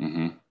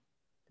 Mm-hmm.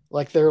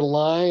 Like their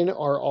line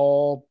are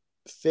all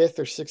fifth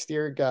or sixth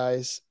year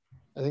guys.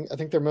 I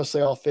think they're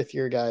mostly all fifth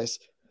year guys,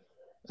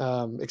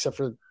 except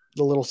for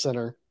the little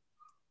center.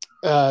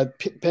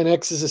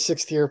 Penix is a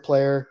sixth year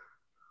player.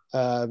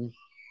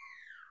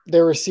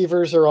 Their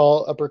receivers are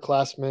all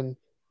upperclassmen.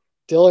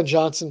 Dylan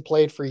Johnson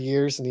played for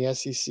years in the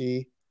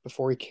SEC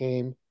before he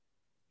came.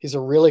 He's a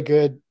really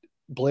good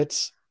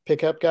blitz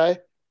pickup guy.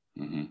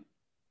 Mm-hmm.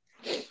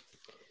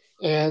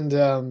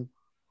 And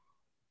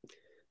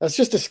that's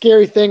just a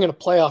scary thing in a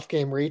playoff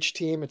game where each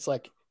team, it's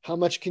like, how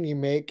much can you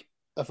make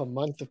of a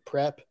month of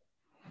prep?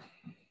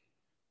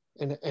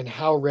 And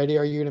how ready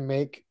are you to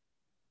make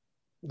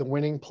the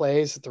winning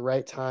plays at the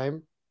right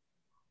time?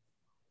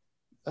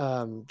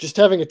 Just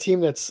having a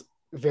team that's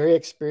very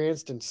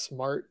experienced and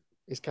smart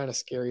is kind of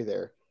scary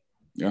there.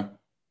 Yeah.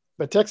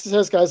 But Texas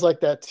has guys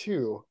like that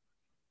too.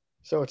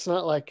 So it's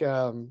not like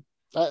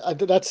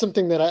that's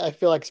something that I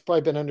feel like has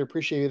probably been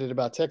underappreciated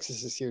about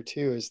Texas this year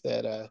too, is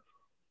that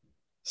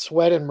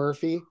Sweat and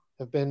Murphy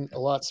have been a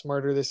lot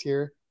smarter this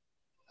year.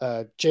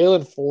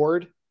 Jalen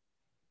Ford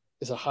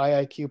is a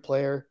high IQ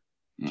player.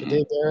 Mm-hmm.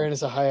 Ja'Day Barron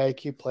is a high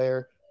IQ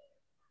player.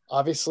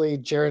 Obviously,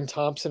 Jaron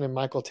Thompson and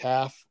Michael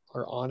Taff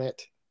are on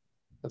it.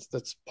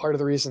 That's part of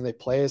the reason they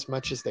play as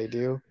much as they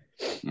do.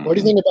 Mm-hmm. What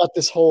do you think about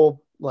this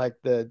whole, like,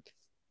 the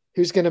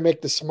who's going to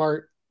make the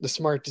smart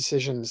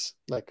decisions?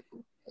 Like,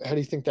 how do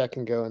you think that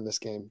can go in this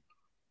game?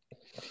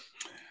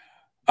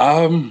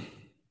 I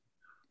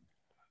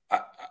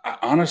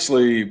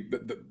honestly,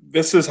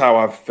 this is how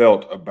I've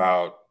felt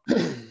about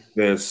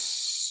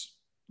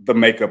the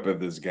makeup of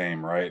this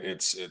game, right?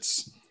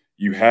 It's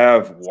you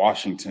have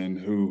Washington,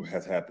 who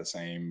has had the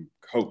same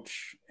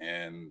coach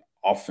and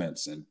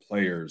offense and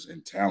players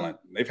and talent.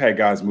 They've had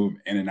guys move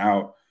in and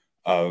out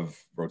of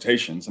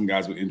rotation, some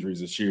guys with injuries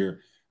this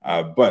year.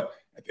 But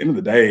at the end of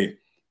the day,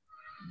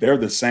 they're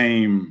the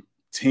same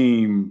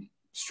team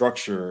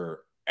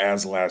structure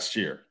as last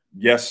year.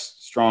 Yes,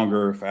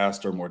 stronger,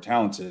 faster, more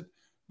talented,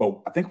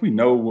 but I think we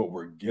know what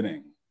we're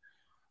getting.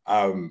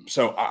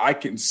 So I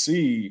can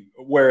see,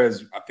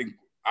 whereas I think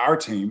our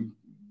team,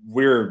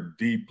 we're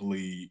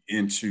deeply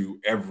into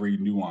every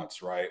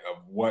nuance, right, of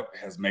what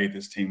has made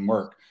this team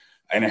work.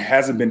 And it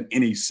hasn't been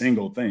any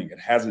single thing. It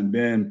hasn't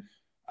been,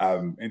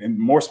 and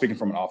more speaking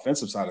from an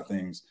offensive side of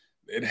things,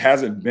 it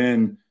hasn't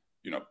been,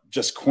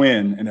 just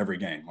Quinn in every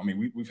game. I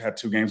mean, we've had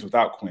 2 games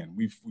without Quinn.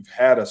 We've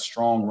had a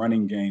strong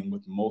running game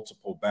with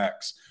multiple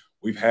backs.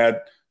 We've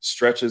had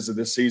stretches of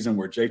this season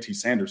where JT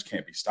Sanders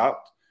can't be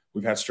stopped.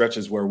 We've had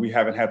stretches where we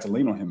haven't had to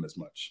lean on him as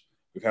much.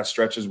 We've had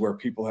stretches where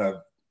people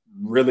have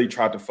really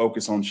tried to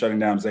focus on shutting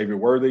down Xavier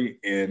Worthy,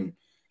 and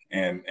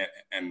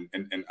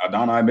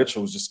Adonai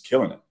Mitchell is just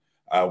killing it.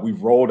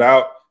 We've rolled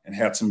out and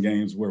had some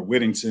games where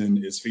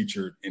Whittington is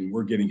featured and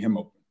we're getting him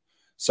open.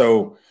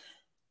 So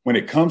when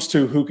it comes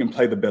to who can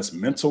play the best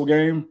mental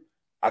game,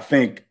 I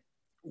think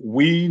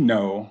we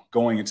know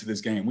going into this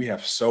game, we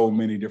have so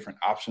many different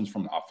options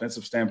from an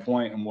offensive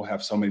standpoint, and we'll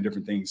have so many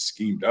different things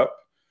schemed up.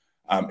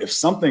 If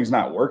something's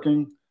not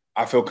working,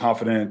 I feel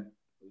confident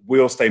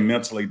we'll stay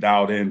mentally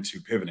dialed into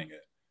pivoting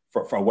it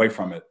for away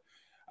from it.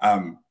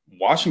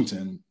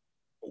 Washington,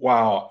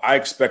 while I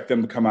expect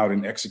them to come out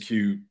and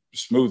execute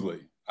smoothly,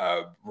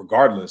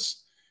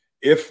 regardless,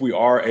 if we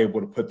are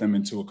able to put them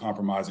into a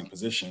compromising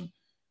position,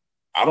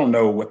 I don't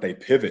know what they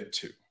pivot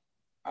to.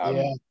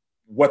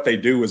 What they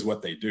do is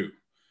what they do.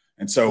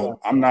 And so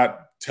I'm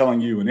not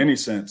telling you in any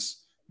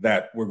sense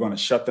that we're going to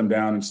shut them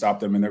down and stop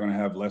them and they're going to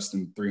have less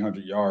than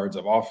 300 yards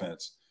of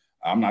offense.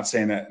 I'm not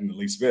saying that in the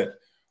least bit.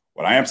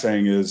 What I am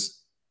saying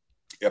is,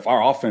 if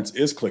our offense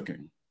is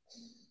clicking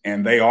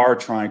and they are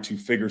trying to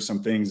figure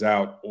some things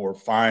out or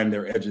find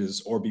their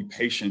edges or be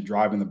patient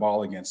driving the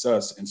ball against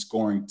us and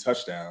scoring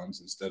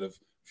touchdowns instead of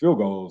field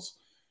goals,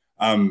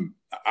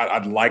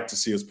 I'd like to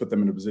see us put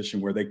them in a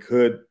position where they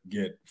could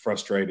get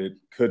frustrated,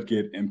 could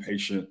get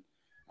impatient,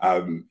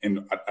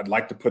 and I'd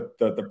like to put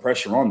the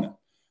pressure on them.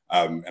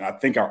 And I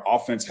think our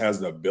offense has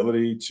the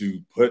ability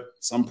to put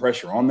some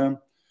pressure on them.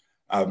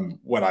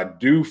 What I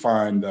do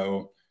find,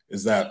 though,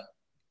 is that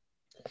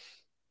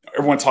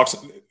everyone talks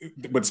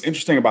 – what's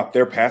interesting about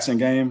their passing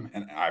game,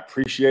 and I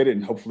appreciate it,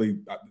 and hopefully,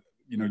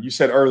 you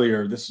said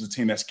earlier this is a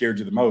team that scared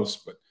you the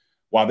most, but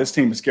while this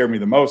team has scared me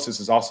the most, this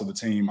is also the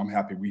team I'm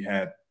happy we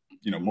had,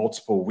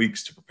 multiple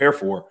weeks to prepare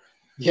for.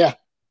 Yeah.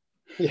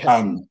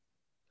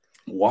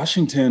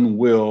 Washington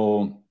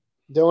will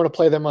 – don't want to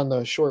play them on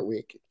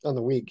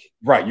the week.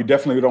 Right. You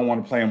definitely don't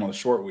want to play them on a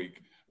short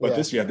week. But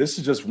this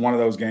is just one of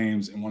those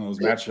games and one of those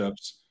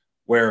matchups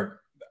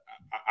where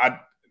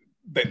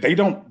they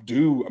don't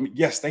do – I mean,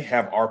 yes, they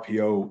have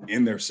RPO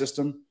in their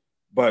system,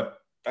 but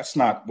that's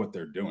not what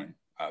they're doing.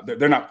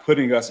 They're not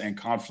putting us in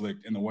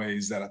conflict in the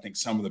ways that I think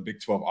some of the Big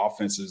 12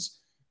 offenses,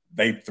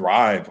 they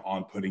thrive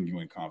on putting you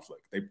in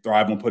conflict. They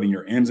thrive on putting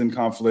your ends in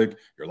conflict,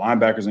 your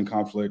linebackers in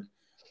conflict.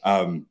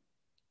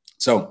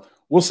 So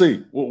we'll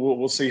see.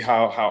 We'll see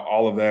how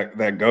all of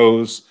that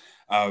goes.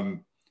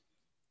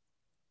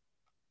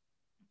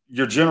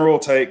 Your general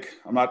take,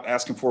 I'm not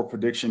asking for a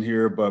prediction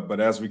here,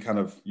 but as we kind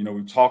of,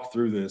 we've talked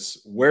through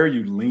this, where are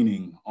you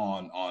leaning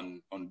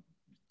on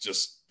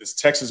just, is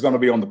Texas going to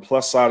be on the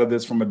plus side of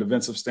this from a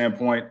defensive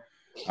standpoint,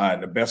 in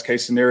the best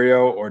case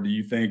scenario, or do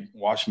you think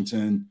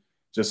Washington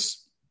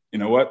just,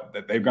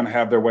 that they're going to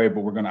have their way, but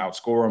we're going to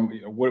outscore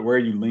them? Where are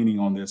you leaning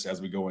on this as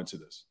we go into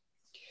this?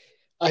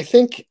 I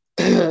think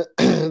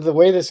the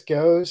way this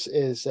goes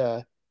is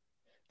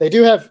they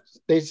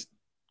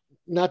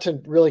not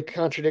to really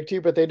contradict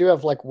you, but they do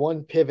have like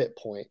one pivot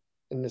point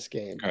in this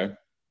game, Okay.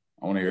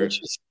 I want to hear which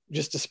it. is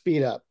just to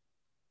speed up,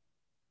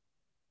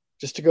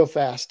 just to go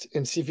fast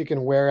and see if you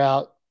can wear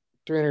out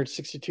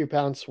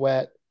 362-pound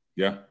sweat,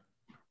 Yeah.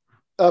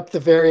 up the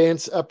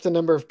variance, up the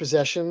number of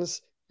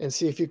possessions, and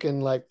see if you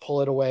can like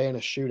pull it away in a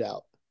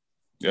shootout.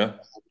 Yeah.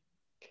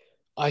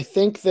 I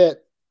think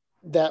that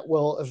that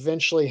will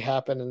eventually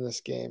happen in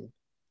this game,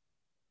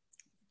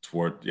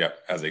 Toward, yeah,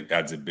 as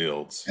it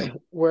builds.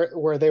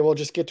 where they will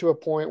just get to a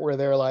point where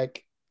they're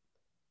like,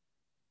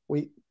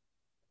 we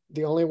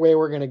the only way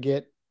we're going to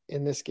get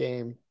in this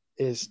game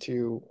is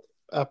to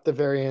up the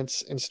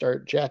variance and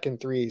start jacking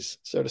threes,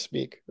 so to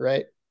speak,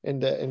 right?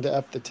 And to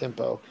up the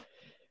tempo.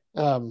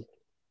 Um,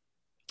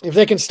 if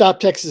they can stop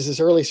Texas's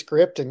early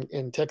script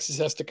and Texas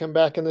has to come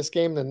back in this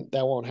game, then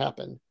that won't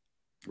happen.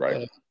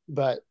 Right.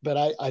 But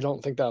I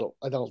don't think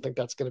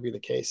that's going to be the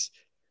case.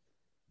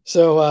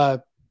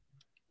 So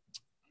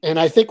and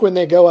I think when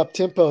they go up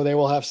tempo, they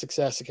will have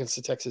success against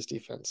the Texas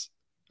defense.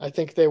 I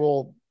think they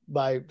will,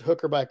 by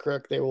hook or by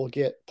crook, they will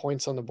get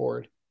points on the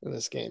board in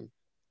this game.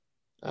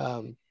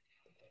 The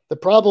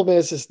problem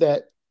is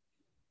that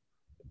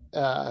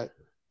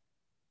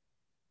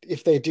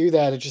if they do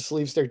that, it just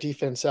leaves their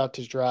defense out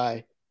to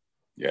dry.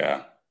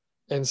 Yeah.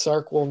 And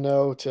Sark will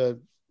know to,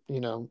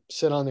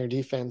 sit on their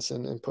defense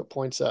and put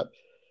points up.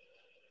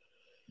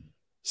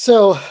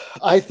 So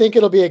I think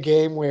it'll be a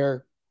game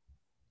where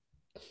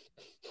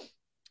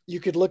you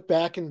could look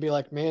back and be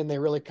like, man, they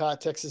really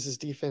caught Texas's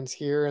defense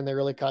here and they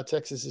really caught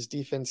Texas's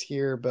defense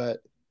here, but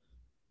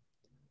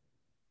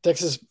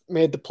Texas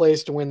made the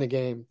plays to win the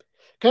game.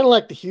 Kind of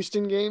like the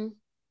Houston game.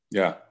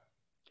 Yeah.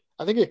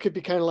 I think it could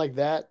be kind of like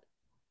that.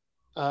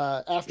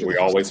 After the We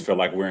always Houston feel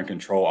like we're in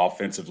control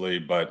offensively,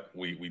 but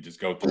we just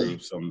go through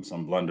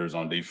some blunders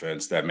on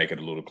defense that make it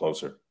a little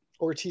closer.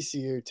 or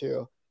TCU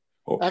too.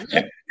 Well,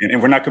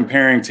 and we're not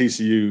comparing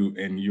TCU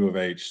and U of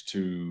H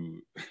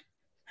to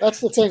That's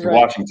the thing, right?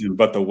 Washington,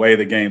 but the way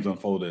the games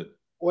unfolded.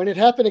 When it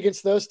happened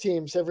against those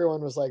teams,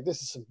 everyone was like,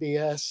 this is some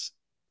BS.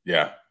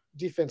 Yeah.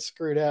 Defense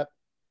screwed up.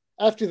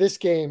 After this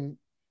game,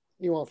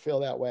 you won't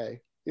feel that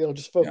way. You'll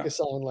just focus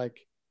on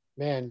like,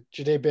 man,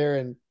 Jahdae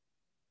Barron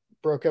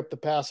broke up the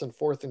pass on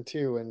 4th and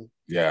 2, and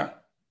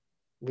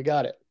we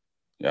got it.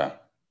 Yeah.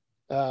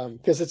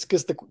 Because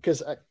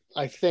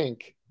I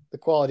think the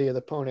quality of the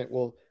opponent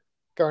will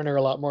garner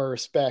a lot more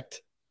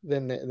respect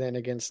than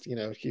against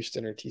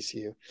Houston or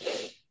TCU.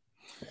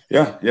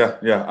 Yeah.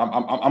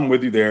 I'm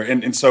with you there,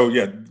 and so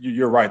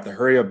you're right. The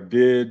hurry up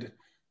did.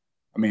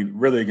 I mean,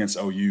 really against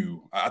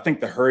OU, I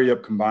think the hurry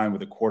up combined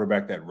with a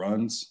quarterback that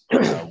runs,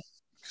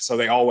 so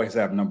they always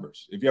have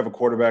numbers. If you have a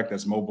quarterback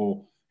that's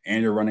mobile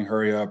and you're running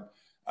hurry up,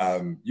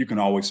 you can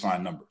always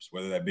find numbers,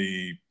 whether that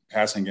be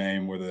passing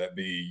game, whether that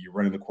be you're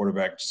running the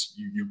quarterback,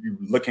 you're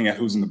looking at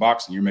who's in the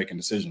box and you're making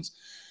decisions.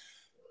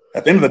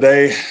 At the end of the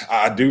day,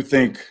 I do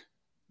think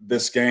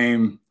this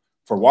game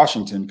for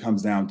Washington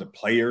comes down to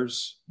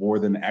players more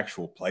than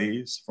actual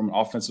plays from an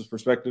offensive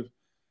perspective.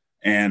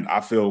 And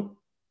I feel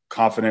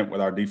confident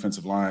with our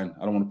defensive line.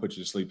 I don't want to put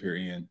you to sleep here,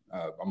 Ian.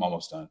 I'm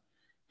almost done.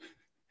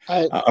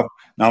 Now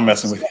I'm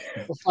messing with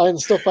you.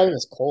 Still fighting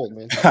this cold,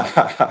 man.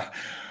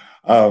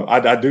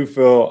 I do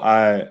feel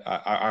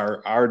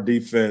our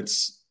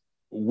defense,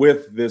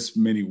 with this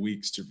many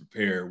weeks to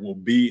prepare, will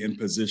be in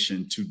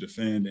position to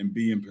defend and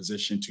be in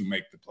position to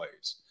make the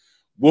plays.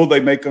 Will they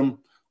make them?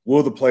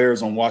 Will the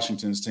players on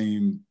Washington's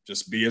team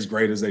just be as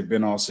great as they've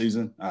been all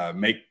season?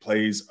 Make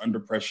plays under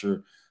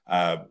pressure,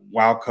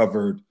 while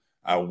covered,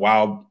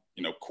 while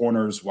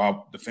corners,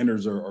 while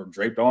defenders are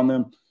draped on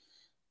them.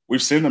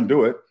 We've seen them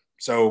do it.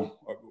 So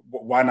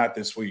why not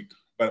this week?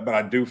 But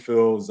I do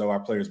feel as though our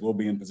players will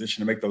be in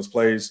position to make those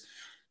plays.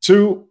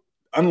 Two,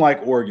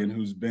 unlike Oregon,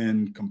 who's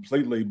been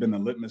the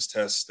litmus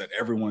test that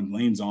everyone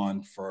leans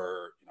on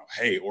for,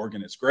 hey,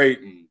 Oregon is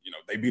great, and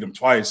they beat them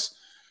twice.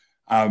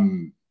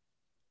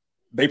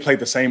 They played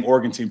the same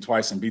Oregon team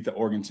twice and beat the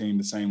Oregon team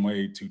the same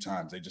way 2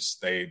 times.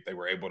 They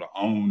were able to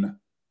own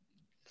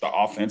the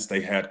offense.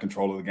 They had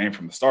control of the game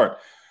from the start.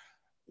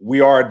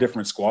 We are a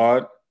different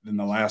squad than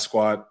the last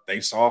squad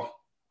they saw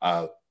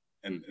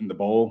in the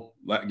bowl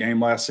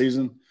game last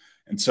season.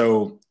 And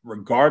so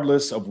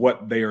regardless of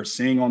what they are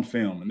seeing on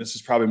film, and this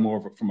is probably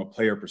more from a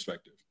player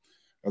perspective,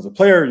 as a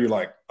player, you're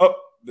like, oh,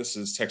 this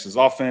is Texas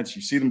offense.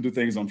 You see them do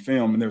things on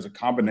film, and there's a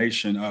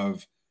combination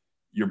of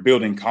you're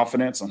building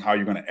confidence on how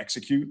you're going to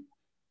execute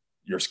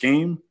your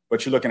scheme,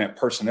 but you're looking at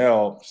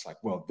personnel. It's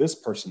like, well, this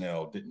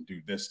personnel didn't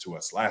do this to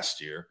us last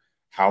year.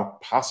 How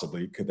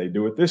possibly could they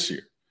do it this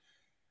year?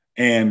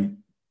 And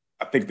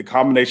I think the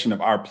combination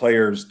of our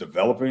players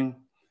developing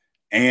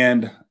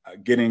and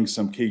getting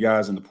some key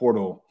guys in the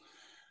portal,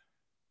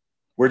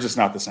 we're just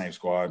not the same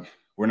squad.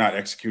 We're not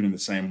executing the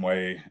same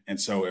way. And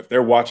so if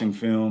they're watching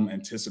film,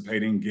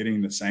 anticipating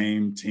getting the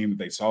same team that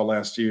they saw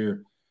last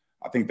year,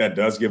 I think that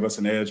does give us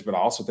an edge. But I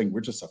also think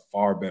we're just a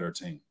far better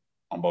team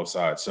on both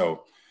sides.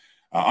 So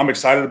I'm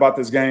excited about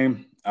this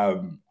game. I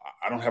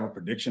don't have a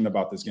prediction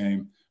about this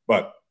game,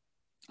 but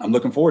I'm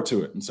looking forward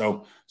to it. And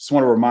so just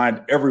want to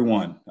remind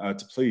everyone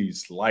to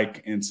please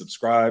like and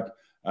subscribe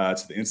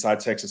to the Inside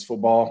Texas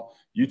Football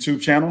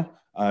YouTube channel.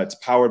 It's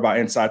powered by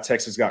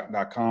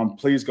InsideTexas.com.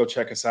 Please go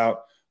check us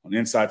out on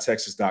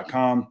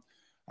InsideTexas.com.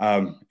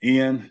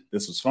 Ian,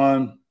 this was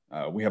fun.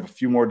 We have a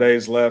few more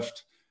days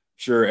left. I'm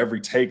sure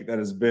every take that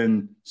has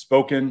been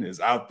spoken is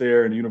out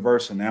there in the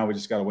universe, and now we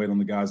just got to wait on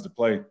the guys to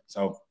play.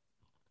 So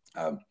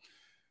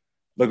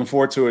looking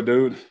forward to it,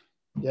 dude.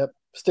 Yep.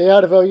 Stay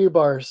out of OU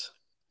bars.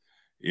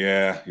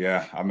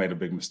 Yeah. I made a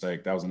big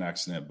mistake. That was an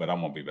accident, but I'm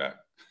going to be back.